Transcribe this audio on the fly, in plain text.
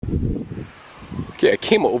Okay, I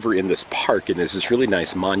came over in this park and there's this really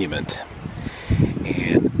nice monument.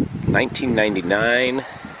 And 1999,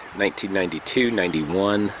 1992,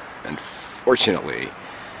 91, unfortunately,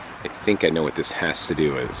 I think I know what this has to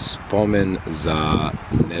do with. Spomen za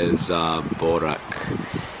nezaborak.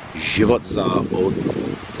 Život za otacbinu.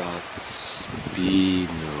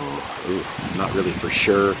 I'm not really for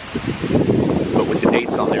sure. But with the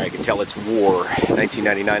dates on there, I can tell it's war.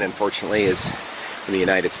 1999, unfortunately, is when the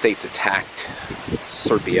United States attacked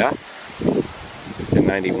Serbia. In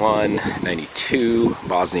 91, 92,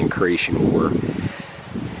 Bosnian-Croatian War.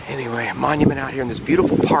 Anyway, a monument out here in this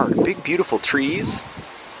beautiful park. Big, beautiful trees.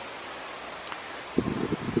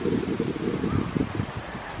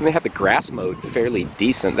 And they have the grass mowed fairly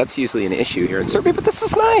decent. That's usually an issue here in Serbia, but this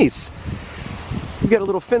is nice. You got a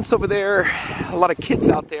little fence over there, a lot of kids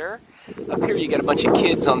out there. Up here you got a bunch of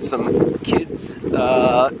kids on some kids,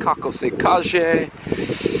 kako se kaže,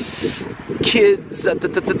 kids,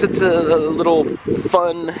 little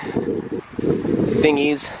fun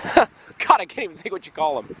thingies. God, I can't even think what you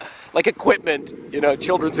call them. Like equipment, you know,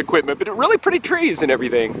 children's equipment, but really pretty trees and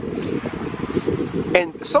everything.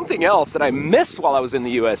 And something else that I missed while I was in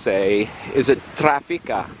the USA is a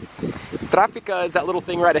Trafika. Trafika is that little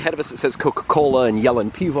thing right ahead of us that says Coca-Cola and Yellen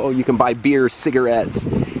Pivo. You can buy beer, cigarettes,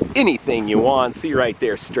 anything you want. See right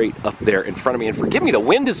there, straight up there in front of me. And forgive me, the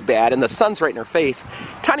wind is bad and the sun's right in our face.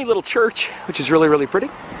 Tiny little church, which is really, really pretty.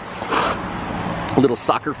 A little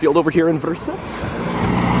soccer field over here in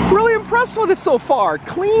Vršac. Really impressed with it so far.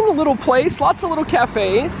 Clean little place, lots of little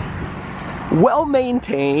cafes. Well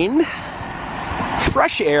maintained.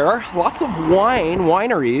 Fresh air, lots of wine,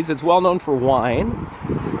 wineries. It's well known for wine.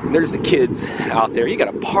 And there's the kids out there. You got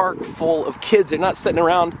a park full of kids. They're not sitting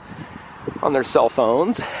around on their cell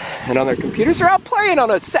phones and on their computers. They're out playing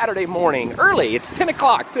on a Saturday morning, early. It's 10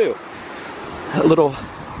 o'clock too. A little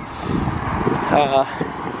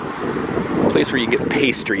place where you get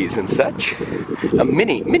pastries and such.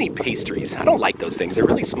 Mini pastries. I don't like those things. They're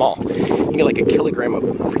really small. You get like a kilogram of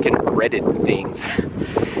freaking breaded things.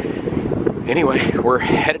 Anyway, we're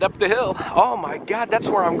headed up the hill. Oh my God, that's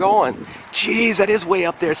where I'm going. Jeez, that is way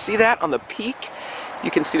up there. See that on the peak? You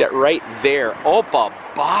can see that right there. Opa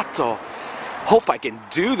bato. Hope I can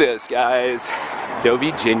do this, guys. Do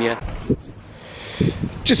Virginia.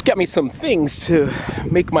 Just got me some things to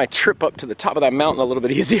make my trip up to the top of that mountain a little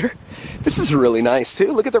bit easier. This is really nice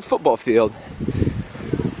too. Look at their football field.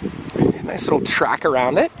 Nice little track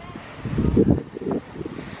around it.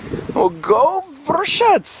 Oh, go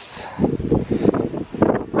Vršac!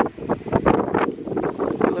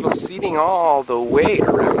 Seating all the way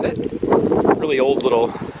around it. Really old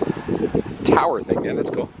little tower thing. Yeah, that's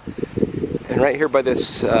cool. And right here by this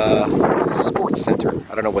sports center.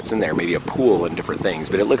 I don't know what's in there. Maybe a pool and different things.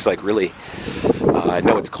 But it looks like really, I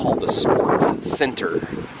know it's called the sports center.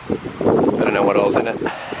 I don't know what else in it.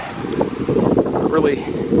 Really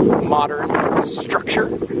modern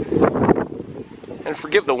structure. And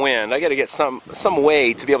forgive the wind. I got to get some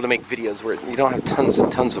way to be able to make videos where you don't have tons and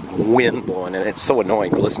tons of wind blowing, and it's so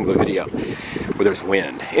annoying to listen to a video where there's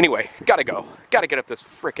wind. Anyway, gotta go. Gotta get up this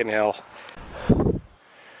frickin' hill.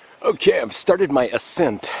 Okay, I've started my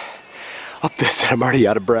ascent up this, and I'm already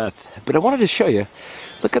out of breath. But I wanted to show you.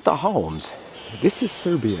 Look at the homes. This is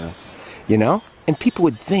Serbia, you know? And people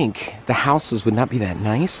would think the houses would not be that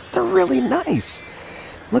nice. They're really nice.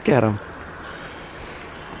 Look at them.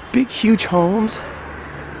 Big, huge homes.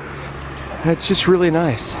 It's just really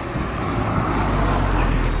nice.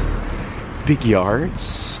 Big yards,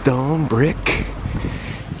 stone, brick.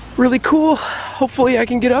 Really cool. Hopefully I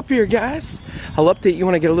can get up here, guys. I'll update you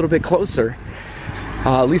when I get a little bit closer.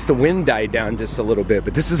 At least the wind died down just a little bit,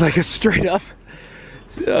 but this is like a straight up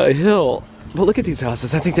hill. But look at these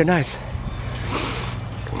houses. I think they're nice.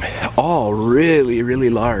 All really, really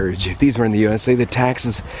large. If these were in the USA, the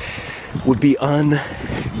taxes would be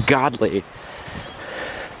ungodly.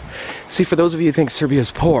 See, for those of you who think Serbia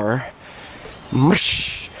is poor,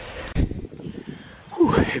 mush.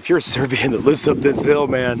 Whew, if you're a Serbian that lives up this hill,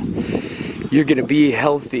 man, you're gonna be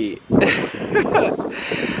healthy.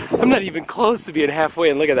 I'm not even close to being halfway,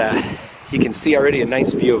 and look at that. You can see already a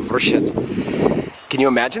nice view of Vršac. Can you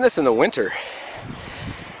imagine this in the winter?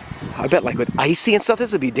 I bet like with icy and stuff,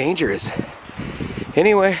 this would be dangerous.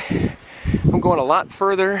 Anyway, I'm going a lot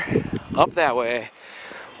further up that way.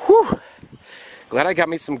 Whew. Glad I got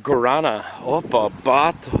me some guarana. Opa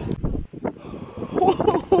bato.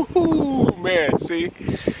 Oh, man, see?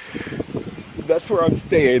 That's where I'm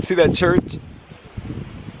staying. See that church?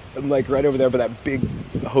 I'm like right over there by that big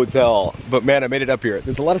hotel. But man, I made it up here.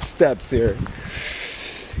 There's a lot of steps here.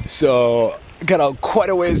 So, got quite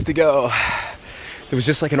a ways to go. There was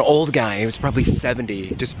just like an old guy, he was probably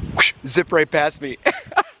 70, just whoosh, zip right past me.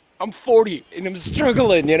 I'm 40 and I'm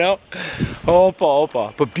struggling, you know? Opa,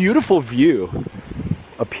 opa. But beautiful view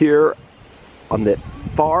up here on the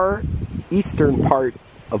far eastern part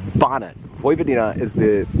of Banat. Vojvodina is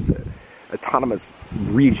the autonomous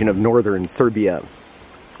region of northern Serbia.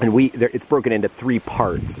 And it's broken into 3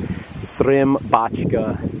 parts: Srem,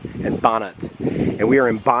 Bačka, and Banat. And we are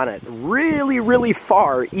in Banat, really, really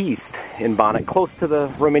far east in Banat, close to the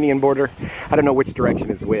Romanian border. I don't know which direction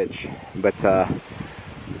is which, but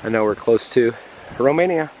I know we're close to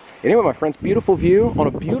Romania. Anyway, my friends, beautiful view on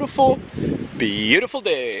a beautiful, beautiful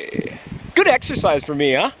day. Good exercise for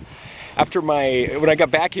me, huh? After when I got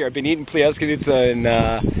back here, I've been eating pljeskanica and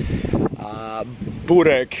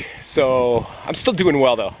burek, so I'm still doing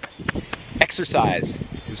well though. Exercise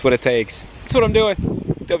is what it takes. That's what I'm doing.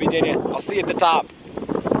 Dovidenia. I'll see you at the top.